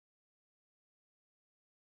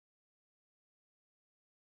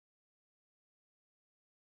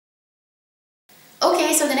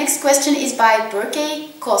Okay, so the next question is by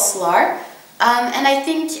Berke Koslar, and I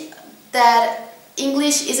think that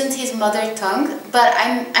English isn't his mother tongue, but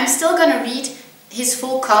I'm still gonna read his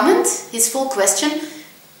full comment, his full question.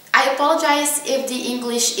 I apologize if the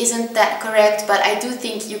English isn't that correct, but I do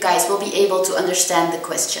think you guys will be able to understand the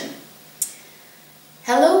question.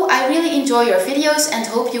 Hello, I really enjoy your videos and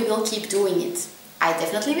hope you will keep doing it. I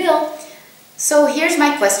definitely will. So here's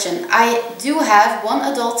my question. I do have one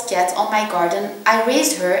adult cat on my garden. I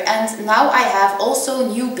raised her and now I have also a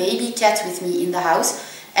new baby cat with me in the house.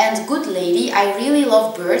 And good lady, I really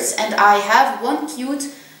love birds and I have one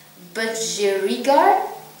cute budgerigar,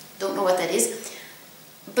 don't know what that is.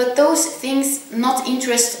 But those things not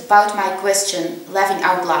interest about my question, laughing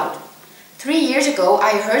out loud. 3 years ago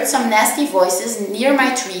I heard some nasty voices near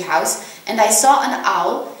my treehouse and I saw an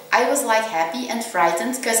owl. I was like happy and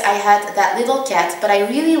frightened because I had that little cat, but I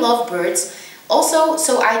really love birds. Also,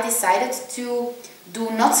 so I decided to do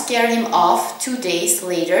not scare him off. 2 days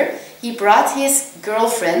later, he brought his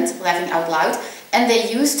girlfriend, laughing out loud, and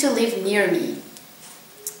they used to live near me.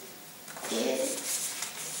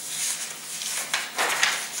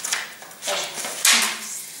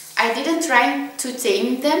 I didn't try to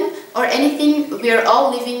tame them or anything, we're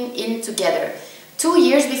all living in together. 2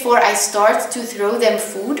 years before I start to throw them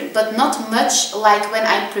food, but not much like when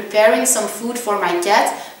I'm preparing some food for my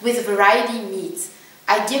cat with variety meat.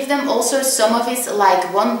 I give them also some of it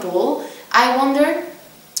like one bowl. I wonder,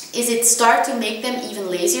 is it start to make them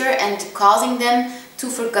even lazier and causing them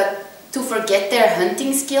to forget their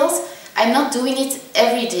hunting skills? I'm not doing it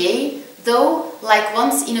every day though, like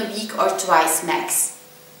once in a week or twice max.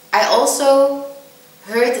 I also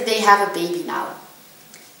heard they have a baby now.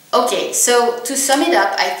 Okay, so to sum it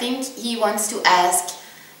up, I think he wants to ask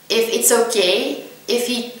if it's okay if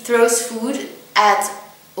he throws food at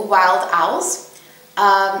wild owls.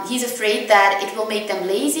 He's afraid that it will make them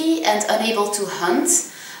lazy and unable to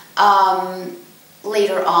hunt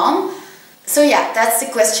later on. So yeah, that's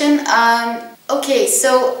the question. Okay,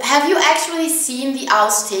 so have you actually seen the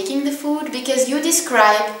owls taking the food? Because you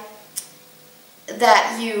describe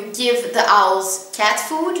that you give the owls cat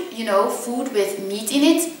food, you know, food with meat in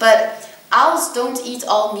it, but owls don't eat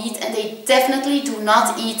all meat and they definitely do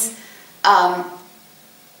not eat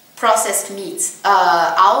processed meat.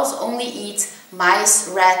 Owls only eat mice,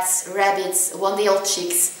 rats, rabbits, one-day-old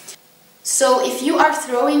chicks. So if you are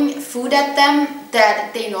throwing food at them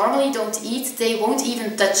that they normally don't eat, they won't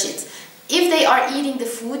even touch it. If they are eating the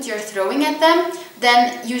food you're throwing at them,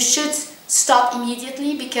 then you should stop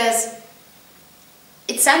immediately, because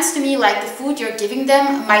it sounds to me like the food you're giving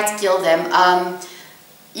them might kill them.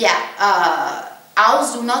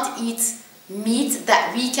 Owls do not eat meat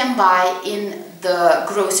that we can buy in the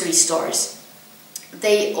grocery stores.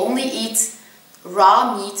 They only eat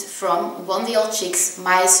raw meat from one-day-old chicks,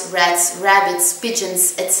 mice, rats, rabbits,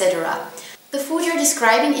 pigeons, etc. The food you're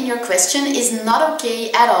describing in your question is not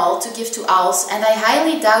okay at all to give to owls, and I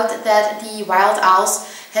highly doubt that the wild owls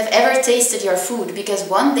have ever tasted your food, because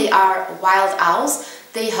one, they are wild owls,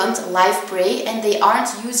 they hunt live prey, and they aren't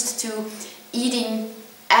used to eating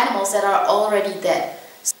animals that are already dead.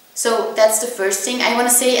 So that's the first thing I want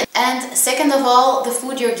to say. And second of all, the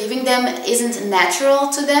food you're giving them isn't natural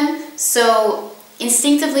to them, so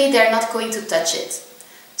instinctively they're not going to touch it.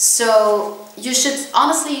 So you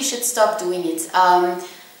should stop doing it.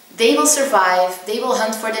 They will survive, they will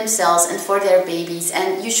hunt for themselves and for their babies,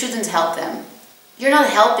 and you shouldn't help them. You're not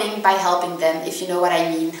helping by helping them, if you know what I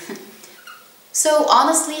mean. So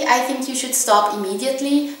honestly, I think you should stop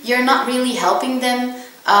immediately. You're not really helping them.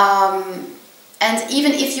 And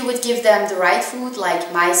even if you would give them the right food,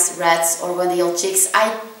 like mice, rats, or one-day-old chicks,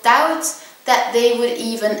 I doubt that they would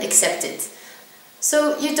even accept it.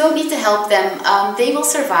 So you don't need to help them. They will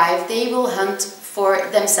survive. They will hunt for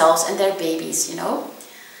themselves and their babies, you know.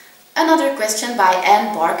 Another question by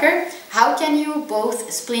Anne Barker. How can you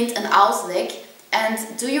both splint an owl's leg, and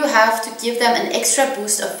do you have to give them an extra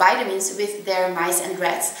boost of vitamins with their mice and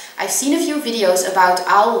rats? I've seen a few videos about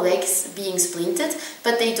owl legs being splinted,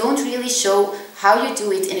 but they don't really show how you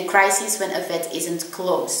do it in a crisis when a vet isn't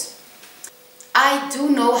close. I do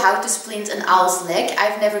know how to splint an owl's leg.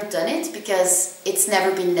 I've never done it because it's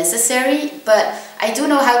never been necessary, but I do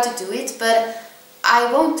know how to do it, but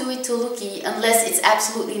I won't do it to Lookie unless it's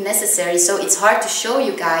absolutely necessary, so it's hard to show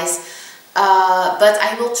you guys. But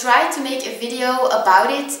I will try to make a video about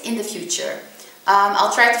it in the future.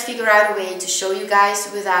 I'll try to figure out a way to show you guys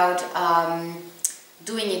without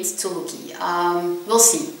doing it to Lookie. We'll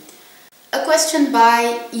see. A question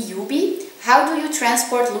by Iyubi. How do you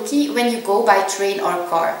transport Lookie when you go by train or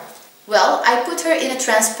car? Well, I put her in a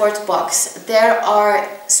transport box. There are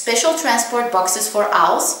special transport boxes for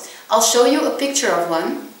owls. I'll show you a picture of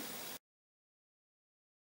one.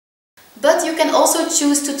 But you can also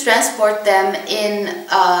choose to transport them in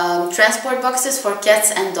transport boxes for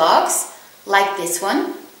cats and dogs, like this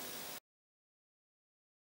one.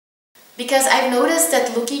 Because I've noticed that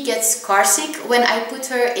Lookie gets carsick when I put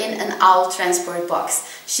her in an owl transport box.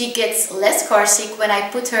 She gets less carsick when I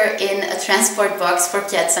put her in a transport box for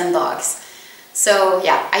cats and dogs. So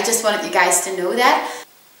yeah, I just wanted you guys to know that.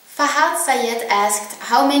 Fahad Sayed asked,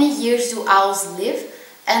 how many years do owls live?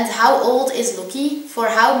 And how old is Lookie? For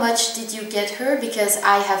how much did you get her? Because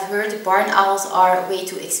I have heard barn owls are way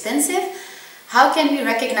too expensive. How can we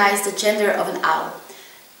recognize the gender of an owl?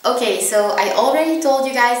 Okay, so I already told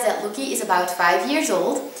you guys that Lookie is about 5 years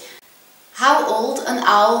old. How old an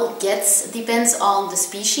owl gets depends on the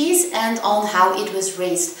species and on how it was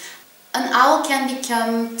raised. An owl can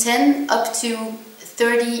become 10 up to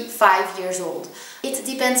 35 years old. It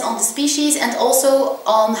depends on the species and also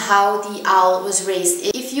on how the owl was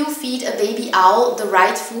raised. If you feed a baby owl the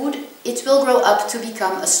right food, it will grow up to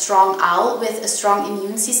become a strong owl with a strong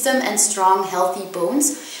immune system and strong, healthy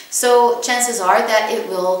bones. So chances are that it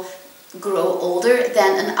will grow older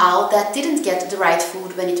than an owl that didn't get the right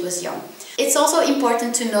food when it was young. It's also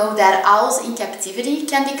important to know that owls in captivity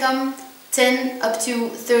can become 10 up to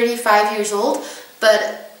 35 years old,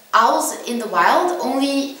 but owls in the wild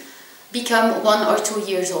only become 1 or 2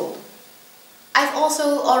 years old. I've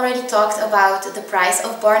also already talked about the price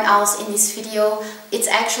of barn owls in this video. It's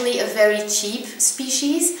actually a very cheap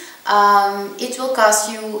species. It will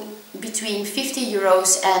cost you between 50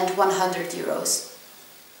 euros and 100 euros.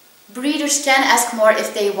 Breeders can ask more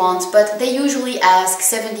if they want, but they usually ask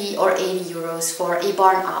 70 or 80 euros for a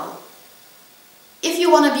barn owl. If you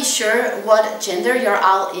want to be sure what gender your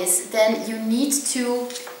owl is, then you need to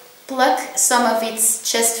pluck some of its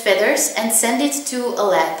chest feathers and send it to a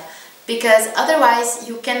lab, because otherwise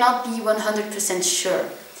you cannot be 100% sure.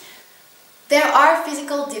 There are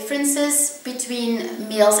physical differences between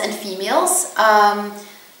males and females.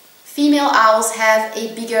 Female owls have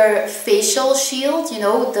a bigger facial shield, you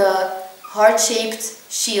know, the heart-shaped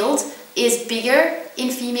shield is bigger in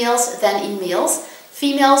females than in males.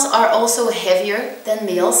 Females are also heavier than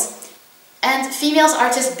males, and females are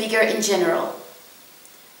just bigger in general.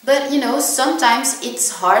 But you know, sometimes it's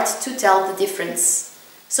hard to tell the difference.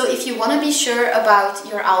 So if you want to be sure about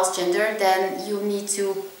your owl's gender, then you need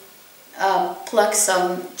to pluck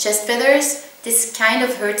some chest feathers. This kind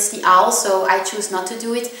of hurts the owl, so I choose not to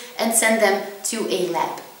do it and send them to a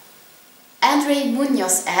lab. Andre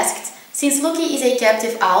Munoz asked, since Lookie is a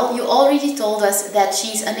captive owl, you already told us that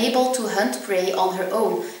she's unable to hunt prey on her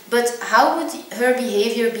own. But how would her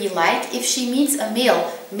behavior be like if she meets a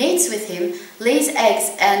male, mates with him, lays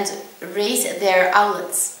eggs and raise their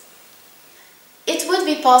owlets? It would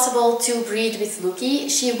be possible to breed with Lookie.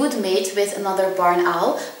 She would mate with another barn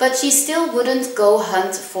owl, but she still wouldn't go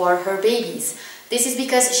hunt for her babies. This is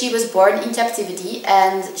because she was born in captivity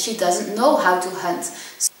and she doesn't know how to hunt.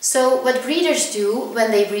 So what breeders do when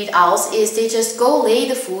they breed owls is they just go lay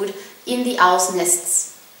the food in the owl's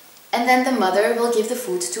nests. And then the mother will give the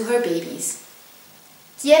food to her babies.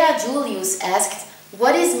 Kiera Julius asked,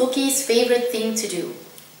 what is Lookie's favorite thing to do?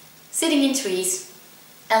 Sitting in trees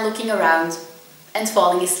and looking around and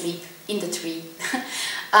falling asleep in the tree.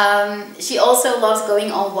 She also loves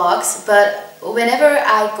going on walks, but whenever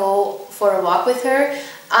I go for a walk with her,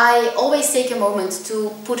 I always take a moment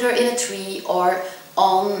to put her in a tree or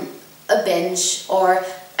on a bench, or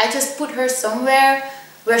I just put her somewhere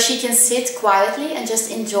where she can sit quietly and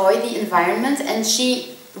just enjoy the environment, and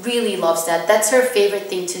she really loves that. That's her favorite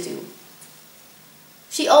thing to do.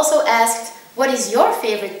 She also asked, what is your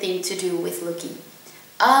favorite thing to do with Lookie?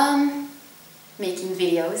 Making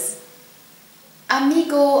videos.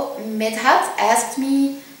 Amigo Medhat asked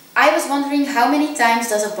me, I was wondering how many times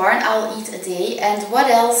does a barn owl eat a day and what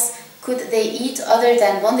else could they eat other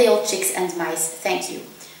than one-day-old chicks and mice? Thank you.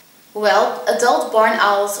 Well, adult barn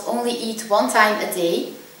owls only eat 1 time a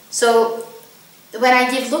day. So when I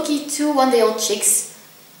give Lookie 2 one-day-old chicks,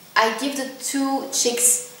 I give the 2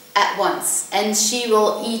 chicks at once and she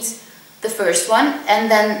will eat the first one,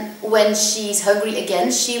 and then when she's hungry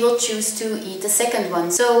again, she will choose to eat the second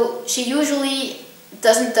one. So she usually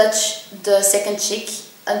doesn't touch the second chick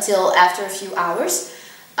until after a few hours,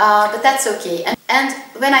 but that's okay. And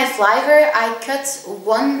when I fly her, I cut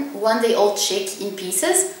one-day-old chick in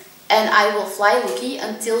pieces, and I will fly Lookie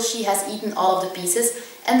until she has eaten all of the pieces,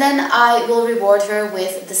 and then I will reward her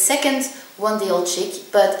with the second one-day-old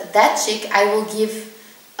chick, but that chick I will give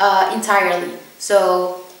entirely.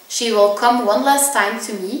 So she will come one last time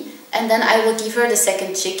to me, and then I will give her the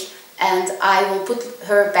second chick and I will put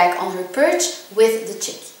her back on her perch with the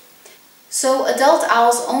chick. So adult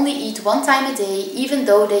owls only eat one time a day, even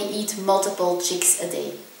though they eat multiple chicks a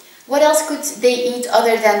day. What else could they eat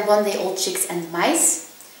other than one-day-old chicks and mice?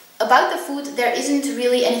 About the food, there isn't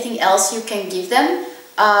really anything else you can give them,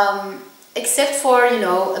 except for, you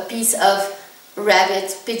know, a piece of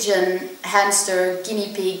rabbit, pigeon, hamster,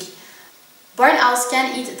 guinea pig. Barn owls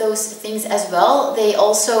can eat those things as well. They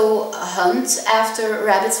also hunt after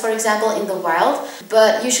rabbits, for example, in the wild,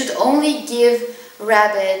 but you should only give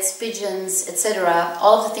rabbits, pigeons, etc.,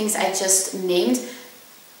 all of the things I just named,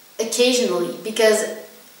 occasionally, because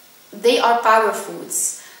they are power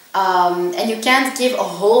foods. And you can't give a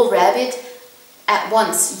whole rabbit at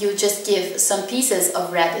once, you just give some pieces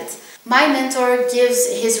of rabbit. My mentor gives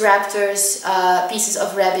his raptors pieces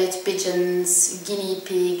of rabbit, pigeons, guinea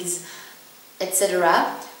pigs,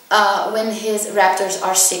 etc. When his raptors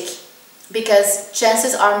are sick, because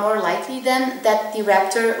chances are more likely then that the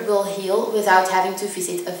raptor will heal without having to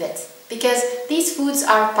visit a vet. Because these foods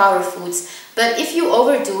are power foods, but if you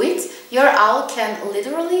overdo it, your owl can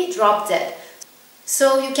literally drop dead.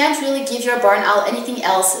 So you can't really give your barn owl anything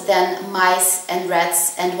else than mice and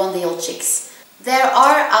rats and one-day-old chicks. There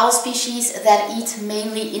are owl species that eat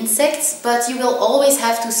mainly insects, but you will always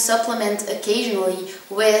have to supplement occasionally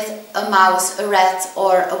with a mouse, a rat,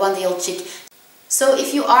 or a one-day-old chick. So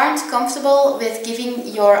if you aren't comfortable with giving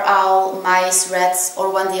your owl mice, rats,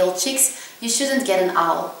 or one-day-old chicks, you shouldn't get an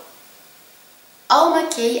owl. Alma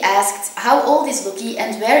K asked, how old is Lookie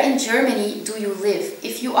and where in Germany do you live?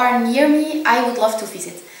 If you are near me, I would love to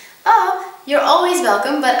visit. You're always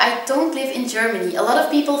welcome, but I don't live in Germany. A lot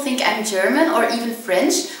of people think I'm German or even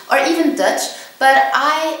French or even Dutch, but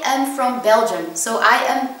I am from Belgium, so I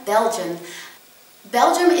am Belgian.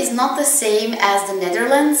 Belgium is not the same as the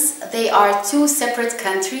Netherlands. They are two separate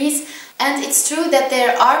countries, and it's true that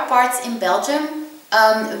there are parts in Belgium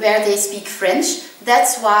where they speak French.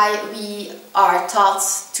 That's why we are taught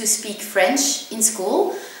to speak French in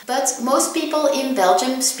school, but most people in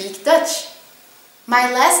Belgium speak Dutch.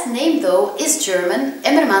 My last name though is German.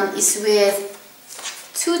 Emmermann is with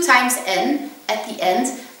 2 times N at the end,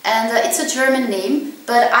 and it's a German name,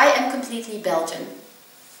 but I am completely Belgian.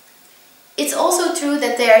 It's also true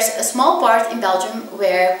that there's a small part in Belgium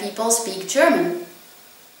where people speak German.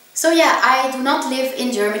 So yeah, I do not live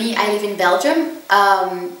in Germany, I live in Belgium.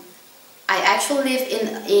 I actually live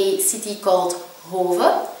in a city called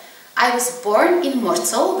Hove. I was born in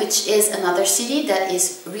Mortsel, which is another city that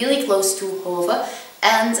is really close to Hove,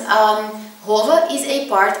 and Hove is a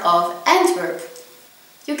part of Antwerp.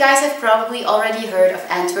 You guys have probably already heard of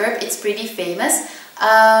Antwerp, it's pretty famous.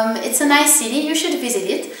 It's a nice city, you should visit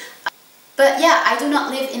it. But yeah, I do not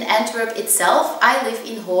live in Antwerp itself, I live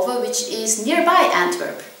in Hove, which is nearby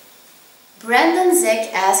Antwerp. Brandon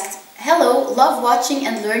Zek asked, hello, love watching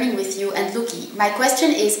and learning with you and Lookie. My question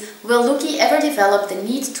is, will Lookie ever develop the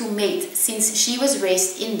need to mate since she was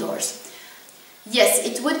raised indoors? Yes,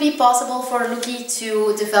 it would be possible for Lookie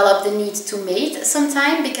to develop the need to mate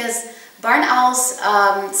sometime, because barn owls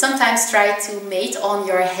sometimes try to mate on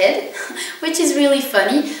your head, which is really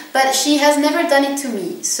funny, but she has never done it to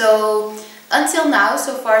me. So until now,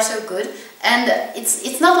 so far so good. And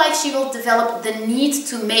it's not like she will develop the need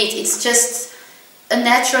to mate, it's just a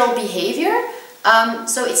natural behavior.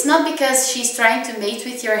 So it's not because she's trying to mate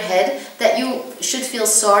with your head that you should feel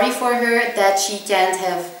sorry for her that she can't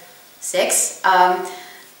have sex.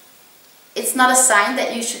 It's not a sign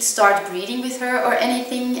that you should start breeding with her or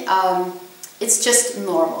anything. It's just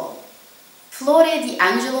normal. Flore Di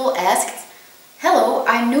Angelo asked, hello,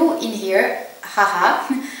 I'm new in here. Haha,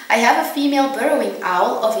 I have a female burrowing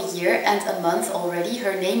owl of a year and a month already.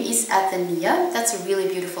 Her name is Athenia. That's a really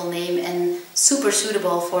beautiful name and super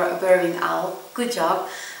suitable for a burrowing owl. Good job.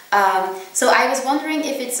 So I was wondering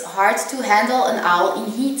if it's hard to handle an owl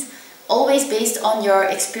in heat, always based on your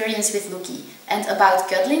experience with Lookie. And about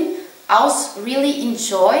cuddling, owls really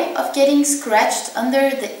enjoy of getting scratched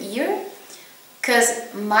under the ear,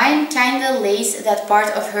 because mine kinda lays that part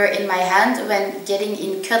of her in my hand when getting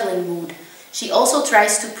in cuddling mood. She also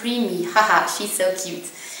tries to preen me, haha, she's so cute.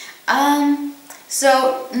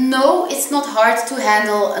 So no, it's not hard to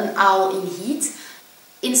handle an owl in heat.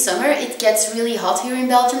 In summer it gets really hot here in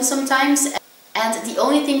Belgium sometimes, and the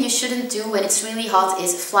only thing you shouldn't do when it's really hot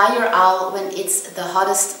is fly your owl when it's the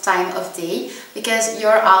hottest time of day, because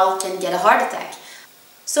your owl can get a heart attack.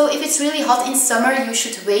 So if it's really hot in summer, you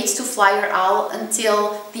should wait to fly your owl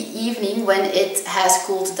until the evening when it has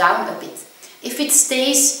cooled down a bit. If it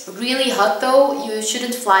stays really hot though, you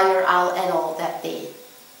shouldn't fly your owl at all that day.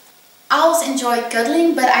 Owls enjoy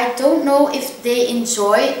cuddling, but I don't know if they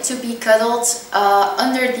enjoy to be cuddled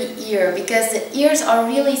under the ear, because the ears are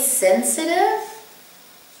really sensitive.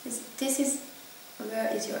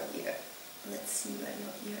 Where is your ear? Let's see where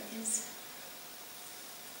your ear is.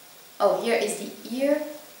 Oh, here is the ear.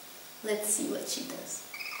 Let's see what she does.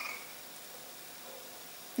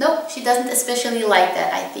 No, she doesn't especially like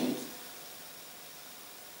that, I think.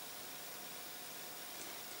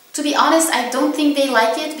 To be honest, I don't think they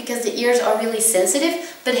like it because the ears are really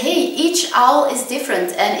sensitive, but hey, each owl is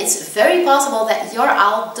different and it's very possible that your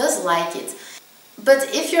owl does like it. But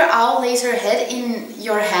if your owl lays her head in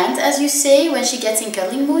your hand, as you say, when she gets in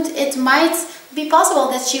cuddling mood, it might be possible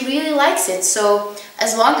that she really likes it. So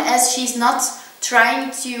as long as she's not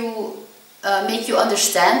trying to make you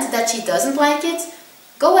understand that she doesn't like it,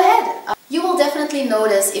 go ahead. You will definitely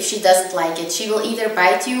notice if she doesn't like it. She will either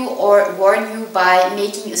bite you or warn you by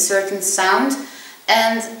making a certain sound.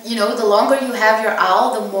 And you know, the longer you have your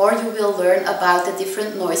owl, the more you will learn about the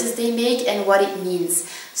different noises they make and what it means.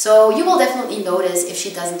 So you will definitely notice if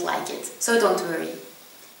she doesn't like it. So don't worry.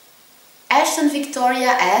 Ashton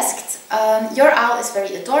Victoria asked, your owl is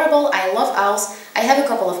very adorable. I love owls. I have a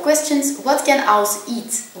couple of questions. What can owls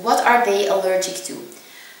eat? What are they allergic to?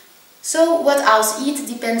 So what owls eat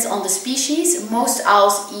depends on the species. Most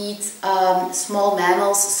owls eat small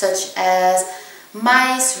mammals such as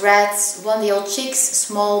mice, rats, one-day-old chicks,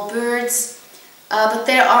 small birds. But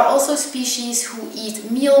there are also species who eat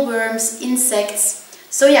mealworms, insects.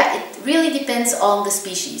 So yeah, it really depends on the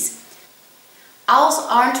species. Owls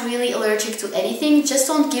aren't really allergic to anything, just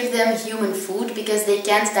don't give them human food because they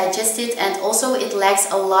can't digest it, and also it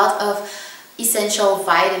lacks a lot of essential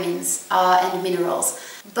vitamins and minerals.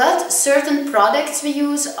 But certain products we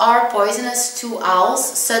use are poisonous to owls,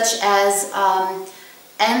 such as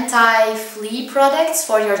anti-flea products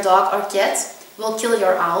for your dog or cat will kill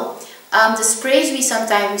your owl. The sprays we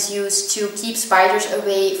sometimes use to keep spiders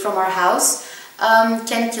away from our house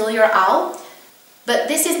can kill your owl. But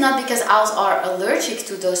this is not because owls are allergic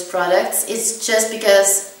to those products, it's just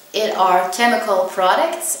because it are chemical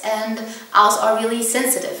products and owls are really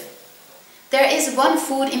sensitive. There is one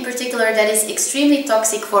food in particular that is extremely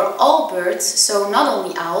toxic for all birds, so not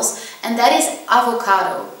only owls, and that is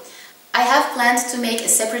avocado. I have planned to make a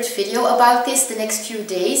separate video about this the next few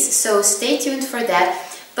days, so stay tuned for that.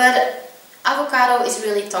 But avocado is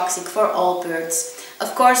really toxic for all birds.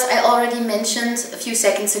 Of course, I already mentioned a few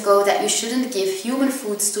seconds ago that you shouldn't give human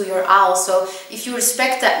foods to your owl, so if you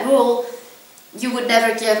respect that rule, you would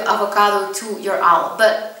never give avocado to your owl.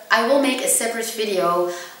 But I will make a separate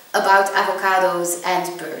video about avocados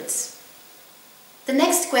and birds. The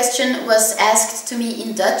next question was asked to me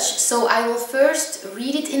in Dutch, so I will first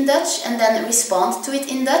read it in Dutch and then respond to it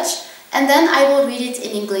in Dutch, and then I will read it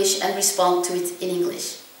in English and respond to it in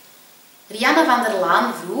English. Rianne van der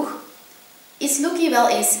Laan vroeg: is Lookie wel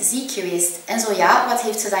eens ziek geweest? En zo ja, wat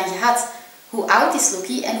heeft ze dan gehad? Hoe oud is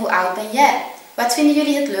Lookie en hoe oud ben jij? Wat vinden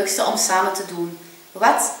jullie het leukste om samen te doen?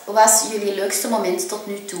 Wat was jullie leukste moment tot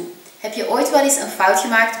nu toe? Heb je ooit wel eens een fout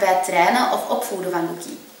gemaakt bij het trainen of opvoeden van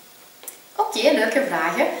Lookie? Oké, leuke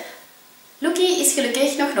vragen. Lookie is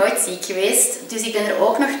gelukkig nog nooit ziek geweest, dus ik ben er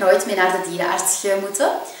ook nog nooit mee naar de dierenarts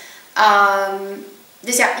gemoeten.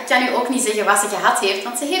 Dus ja, ik kan u ook niet zeggen wat ze gehad heeft,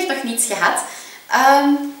 want ze heeft nog niets gehad.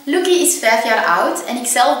 Lookie is 5 jaar oud en ik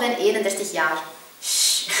zelf ben 31 jaar.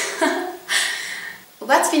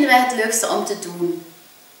 Wat vinden wij het leukste om te doen?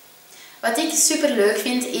 Wat ik super leuk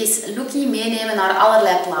vind is Lookie meenemen naar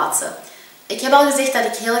allerlei plaatsen. Ik heb al gezegd dat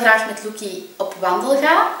ik heel graag met Lookie op wandel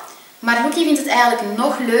ga. Maar Lookie vindt het eigenlijk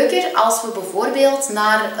nog leuker als we bijvoorbeeld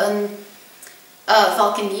naar een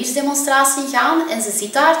valkeniersdemonstratie gaan. En ze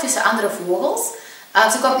zit daar tussen andere vogels.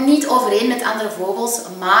 Ze komt niet overeen met andere vogels,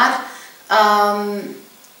 maar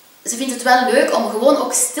ze vindt het wel leuk om gewoon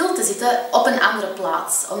ook stil te zitten op een andere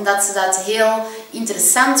plaats. Omdat ze dat heel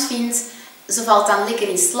interessant vindt. Ze valt dan lekker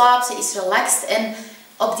in slaap, ze is relaxed en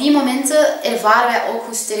op die momenten ervaren wij ook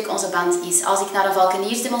hoe sterk onze band is. Als ik naar een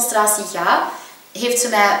valkeniersdemonstratie ga, heeft ze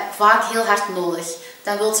mij vaak heel hard nodig.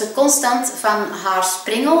 Dan wil ze constant van haar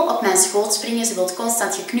sprengel op mijn schoot springen, ze wil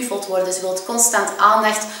constant geknuffeld worden, ze wil constant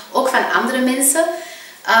aandacht, ook van andere mensen.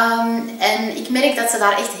 En ik merk dat ze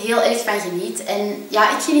daar echt heel erg van geniet. En ja,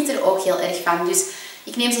 ik geniet er ook heel erg van. Dus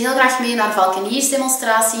ik neem ze heel graag mee naar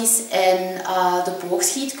valkeniersdemonstraties en de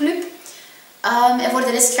boogschietclub. En voor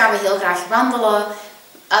de rest gaan we heel graag wandelen.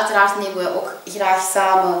 Uiteraard nemen we ook graag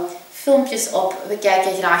samen filmpjes op. We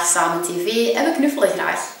kijken graag samen tv en we knuffelen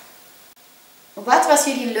graag. Wat was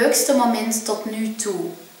jullie leukste moment tot nu toe?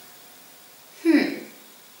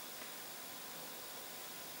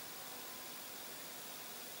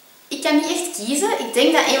 Ik kan niet echt kiezen. Ik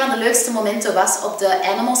denk dat een van de leukste momenten was op de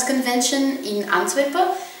ANIMALZ Convention in Antwerpen.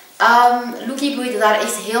 Lookie bloeide daar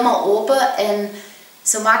echt helemaal open en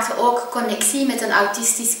ze maakte ook connectie met een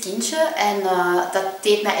autistisch kindje en dat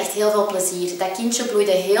deed mij echt heel veel plezier. Dat kindje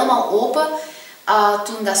bloeide helemaal open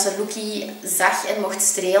toen dat ze Lookie zag en mocht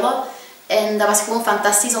strelen. En dat was gewoon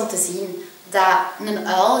fantastisch om te zien dat een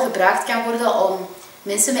uil gebruikt kan worden om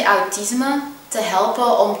mensen met autisme te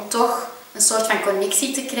helpen om toch een soort van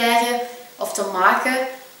connectie te krijgen of te maken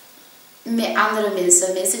met andere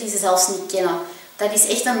mensen. Mensen die ze zelfs niet kennen. Dat is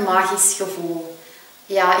echt een magisch gevoel.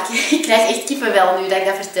 Ja, ik krijg echt kippenvel nu dat ik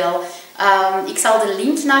dat vertel. Ik zal de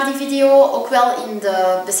link naar die video ook wel in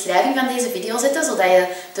de beschrijving van deze video zetten, zodat je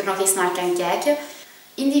er nog eens naar kan kijken.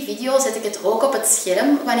 In die video zet ik het ook op het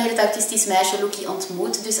scherm wanneer het autistisch meisje Lookie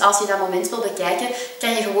ontmoet. Dus als je dat moment wil bekijken, kan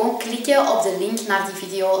je gewoon klikken op de link naar die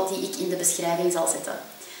video die ik in de beschrijving zal zetten.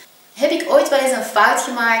 Heb ik ooit wel eens een fout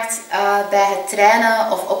gemaakt bij het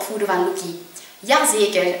trainen of opvoeden van Lookie?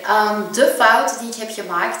 Jazeker. De fout die ik heb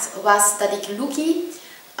gemaakt was dat ik Lookie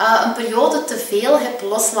een periode te veel heb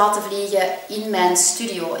los laten vliegen in mijn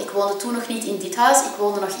studio. Ik woonde toen nog niet in dit huis, ik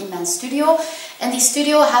woonde nog in mijn studio. En die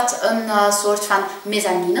studio had een soort van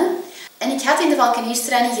mezzanine. En ik had in de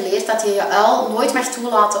valkenierstraining geleerd dat je je uil nooit mag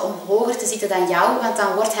toelaten om hoger te zitten dan jou, want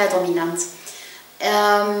dan wordt hij dominant.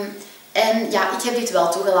 En ja, ik heb dit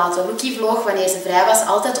wel toegelaten. Lookie vloog wanneer ze vrij was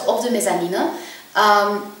altijd op de mezzanine.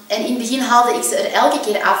 En in het begin haalde ik ze er elke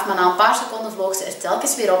keer af, maar na een paar seconden vloog ze er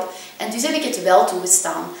telkens weer op. En dus heb ik het wel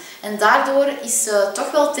toegestaan. En daardoor is ze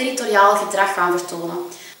toch wel territoriaal gedrag gaan vertonen.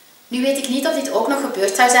 Nu weet ik niet of dit ook nog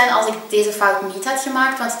gebeurd zou zijn als ik deze fout niet had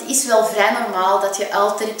gemaakt, want het is wel vrij normaal dat je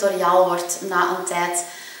uil territoriaal wordt na een tijd.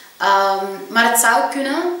 Maar het zou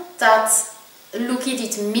kunnen dat Lookie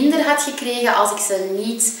dit minder had gekregen als ik ze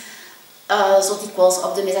niet zo dikwijls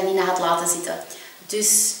op de mezzanine had laten zitten.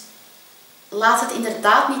 Dus laat het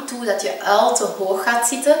inderdaad niet toe dat je uil te hoog gaat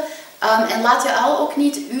zitten. En laat je uil ook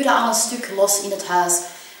niet uren aan een stuk los in het huis.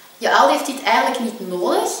 Je uil heeft dit eigenlijk niet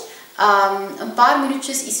nodig. Een paar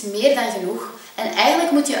minuutjes is meer dan genoeg. En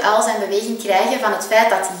eigenlijk moet je uil zijn beweging krijgen van het feit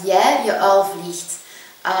dat jij je uil vliegt.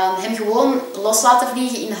 Hem gewoon los laten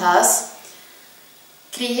vliegen in huis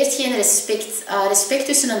creëert geen respect. Respect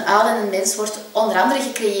tussen een uil en een mens wordt onder andere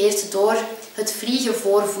gecreëerd door het vliegen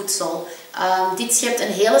voor voedsel. Dit schept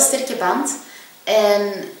een hele sterke band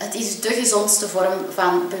en het is de gezondste vorm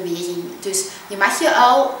van beweging. Dus je mag je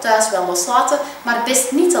uil thuis wel loslaten, maar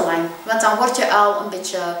best niet te lang, want dan wordt je uil een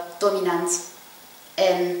beetje dominant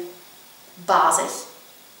en bazig.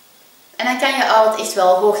 En dan kan je uil het echt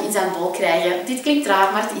wel hoog in zijn bol krijgen. Dit klinkt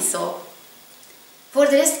raar, maar het is zo. Voor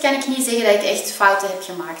de rest kan ik niet zeggen dat ik echt fouten heb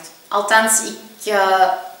gemaakt. Althans, ik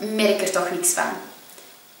merk er toch niks van.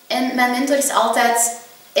 En mijn mentor is altijd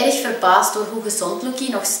erg verbaasd door hoe gezond Lookie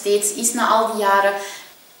nog steeds is na al die jaren.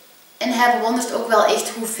 En hij bewondert ook wel echt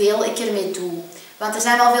hoeveel ik ermee doe. Want er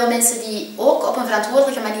zijn wel veel mensen die ook op een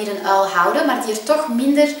verantwoordelijke manier een uil houden, maar die er toch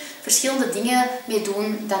minder verschillende dingen mee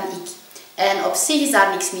doen dan ik. En op zich is daar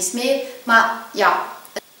niks mis mee, maar ja,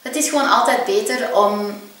 het is gewoon altijd beter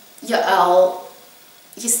om je uil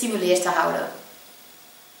gestimuleerd te houden.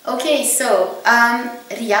 Okay, so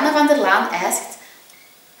Rianne van der Laan asked,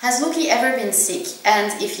 has Lookie ever been sick?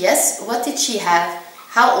 And if yes, what did she have?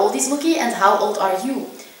 How old is Lookie and how old are you?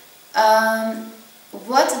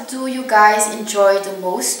 What do you guys enjoy the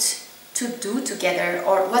most to do together?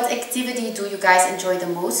 Or what activity do you guys enjoy the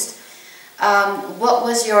most? What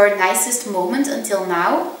was your nicest moment until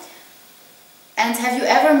now? And have you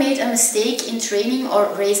ever made a mistake in training or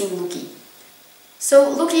raising Lookie?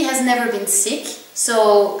 So Lookie has never been sick,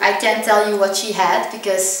 so I can't tell you what she had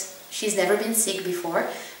because she's never been sick before.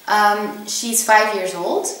 She's 5 years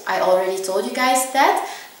old, I already told you guys that,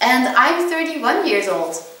 and I'm 31 years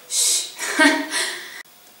old. Shh.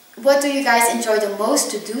 What do you guys enjoy the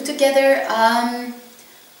most to do together?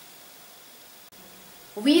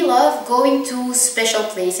 We love going to special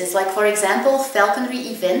places, like for example falconry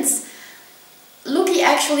events. Lookie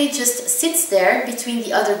actually just sits there between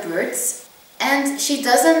the other birds. And she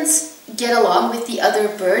doesn't get along with the other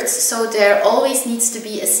birds, so there always needs to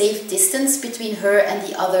be a safe distance between her and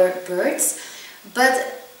the other birds. But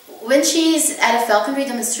when she's at a falconry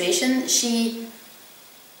demonstration, she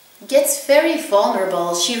gets very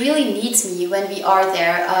vulnerable. She really needs me when we are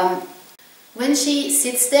there. When she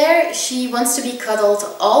sits there, she wants to be cuddled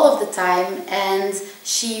all of the time and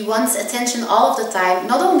she wants attention all of the time,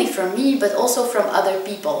 not only from me but also from other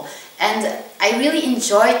people. And I really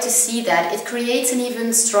enjoy to see that. It creates an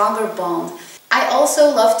even stronger bond. I also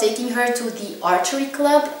love taking her to the archery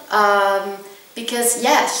club because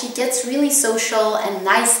yeah, she gets really social and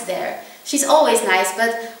nice there. She's always nice,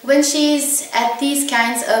 but when she's at these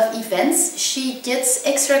kinds of events, she gets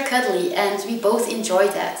extra cuddly and we both enjoy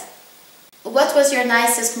that. What was your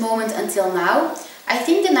nicest moment until now? I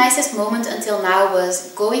think the nicest moment until now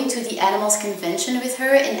was going to the ANIMALZ convention with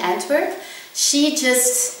her in Antwerp. She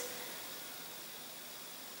just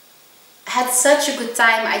had such a good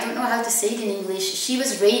time. I don't know how to say it in English. She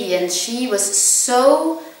was radiant. She was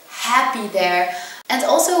so happy there. And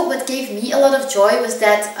also what gave me a lot of joy was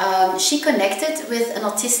that she connected with an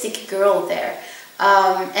autistic girl there.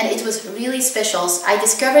 And it was really special. So I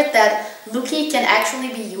discovered that Lookie can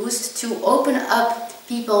actually be used to open up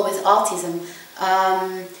people with autism.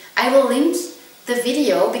 I will link the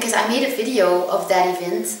video, because I made a video of that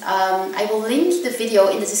event. I will link the video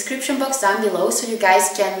in the description box down below so you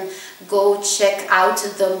guys can go check out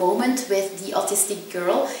the moment with the autistic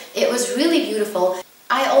girl. It was really beautiful.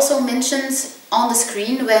 I also mentioned on the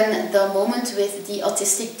screen when the moment with the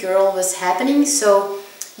autistic girl was happening, so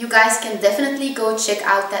you guys can definitely go check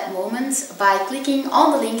out that moment by clicking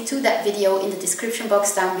on the link to that video in the description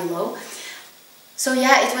box down below. So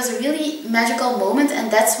yeah, it was a really magical moment,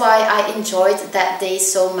 and that's why I enjoyed that day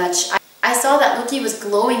so much. I saw that Lookie was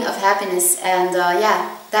glowing of happiness, and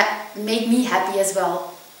yeah, that made me happy as well.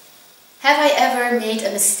 Have I ever made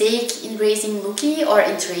a mistake in raising Lookie or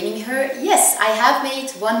in training her? Yes, I have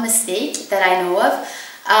made one mistake that I know of.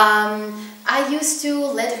 I used to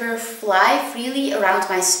let her fly freely around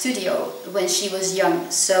my studio when she was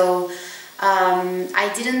young. So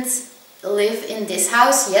I didn't live in this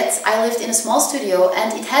house yet. I lived in a small studio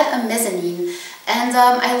and it had a mezzanine. And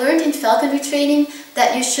I learned in falconry training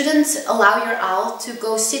that you shouldn't allow your owl to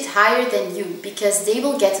go sit higher than you, because they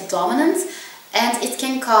will get dominant and it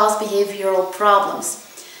can cause behavioral problems.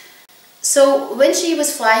 So when she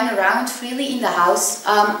was flying around freely in the house,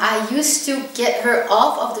 I used to get her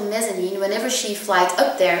off of the mezzanine whenever she flied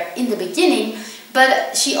up there in the beginning,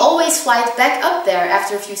 but she always flied back up there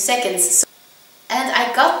after a few seconds. And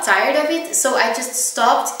I got tired of it, so I just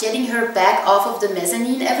stopped getting her back off of the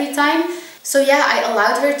mezzanine every time. So yeah, I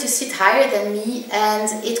allowed her to sit higher than me,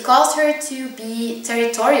 and it caused her to be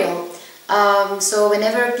territorial. So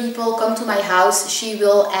whenever people come to my house, she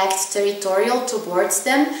will act territorial towards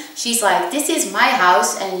them. She's like, this is my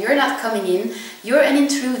house and you're not coming in, you're an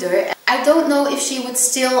intruder. I don't know if she would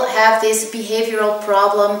still have this behavioral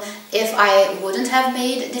problem if I wouldn't have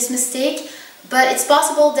made this mistake. But it's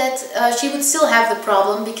possible that she would still have the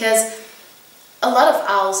problem, because a lot of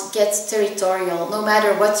owls get territorial no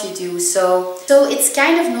matter what you do. So it's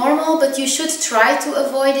kind of normal, but you should try to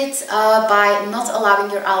avoid it by not allowing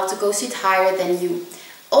your owl to go sit higher than you.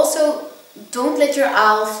 Also, don't let your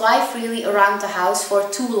owl fly freely around the house for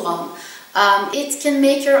too long. It can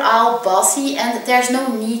make your owl bossy, and there's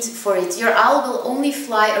no need for it. Your owl will only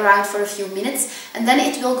fly around for a few minutes and then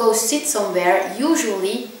it will go sit somewhere,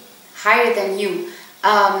 usually higher than you.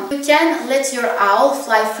 You can let your owl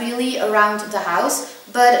fly freely around the house,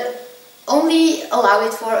 but only allow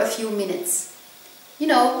it for a few minutes. You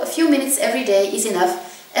know, a few minutes every day is enough.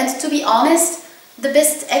 And to be honest, the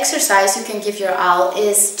best exercise you can give your owl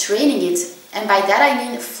is training it. And by that I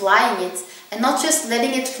mean flying it. And not just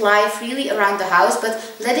letting it fly freely around the house, but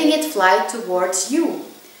letting it fly towards you.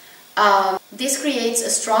 This creates a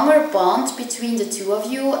stronger bond between the two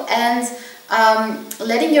of you, and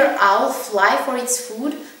letting your owl fly for its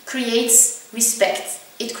food creates respect.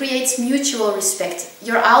 It creates mutual respect.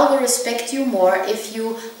 Your owl will respect you more if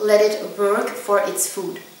you let it work for its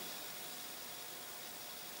food.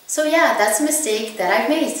 So yeah, that's a mistake that I've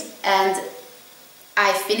made. And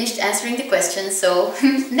I finished answering the question, so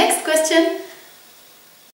next question.